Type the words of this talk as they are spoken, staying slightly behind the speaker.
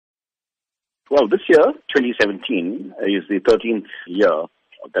Well, this year, 2017, is the 13th year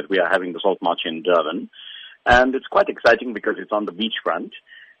that we are having the Salt March in Durban. And it's quite exciting because it's on the beachfront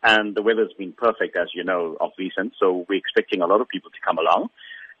and the weather's been perfect, as you know, of recent. So we're expecting a lot of people to come along.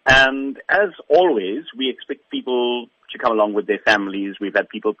 And as always, we expect people to come along with their families. We've had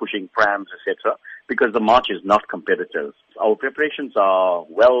people pushing prams, etc., because the march is not competitive. Our preparations are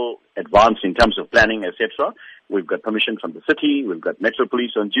well advanced in terms of planning, etc. We've got permission from the city. We've got Metro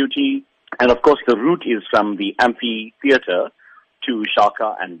Police on duty. And of course, the route is from the amphitheater to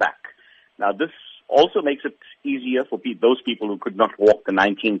Shaka and back. Now, this also makes it easier for those people who could not walk the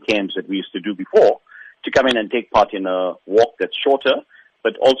 19 kms that we used to do before to come in and take part in a walk that's shorter,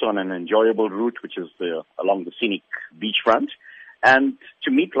 but also on an enjoyable route, which is along the scenic beachfront, and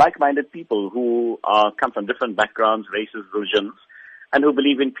to meet like-minded people who come from different backgrounds, races, religions, and who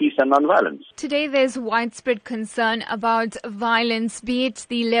believe in peace and non-violence. Today there's widespread concern about violence, be it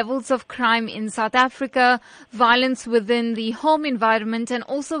the levels of crime in South Africa, violence within the home environment, and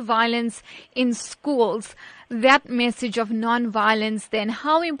also violence in schools. That message of non-violence, then,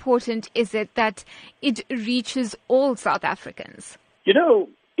 how important is it that it reaches all South Africans? You know,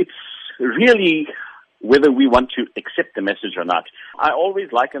 it's really whether we want to accept the message or not. I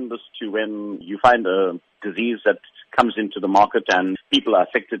always liken this to when you find a disease that comes into the market and people are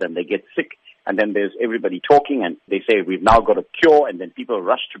affected and they get sick, and then there's everybody talking and they say we've now got a cure, and then people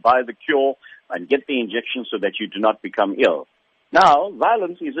rush to buy the cure and get the injection so that you do not become ill. Now,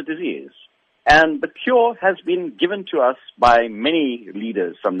 violence is a disease, and the cure has been given to us by many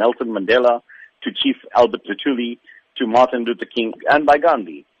leaders, from Nelson Mandela to Chief Albert Luthuli to Martin Luther King, and by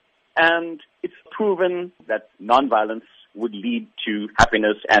Gandhi. And it's proven that non-violence would lead to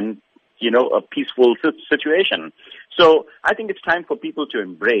happiness and, a peaceful situation. So I think it's time for people to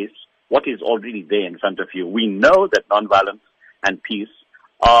embrace what is already there in front of you. We know that non-violence and peace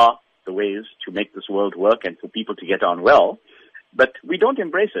are the ways to make this world work and for people to get on well, but we don't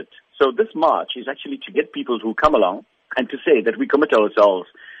embrace it. So this march is actually to get people who come along and to say that we commit ourselves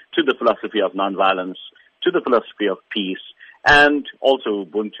to the philosophy of non-violence, to the philosophy of peace, and also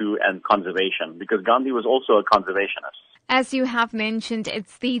Ubuntu and conservation, because Gandhi was also a conservationist. As you have mentioned,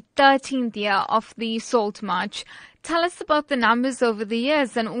 it's the 13th year of the Salt March. Tell us about the numbers over the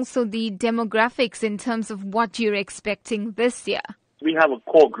years and also the demographics in terms of what you're expecting this year. We have a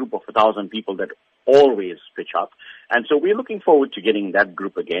core group of 1,000 people that always pitch up. And so we're looking forward to getting that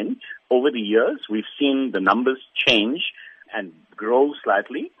group again. Over the years, we've seen the numbers change and grow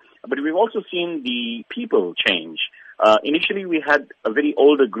slightly, but we've also seen the people change. Initially, we had a very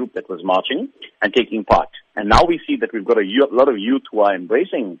older group that was marching and taking part. And now we see that we've got a lot of youth who are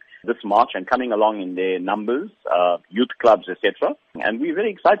embracing this march and coming along in their numbers, youth clubs, etc. And we're very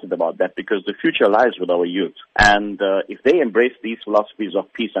excited about that because the future lies with our youth. And if they embrace these philosophies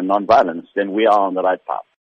of peace and non-violence, then we are on the right path.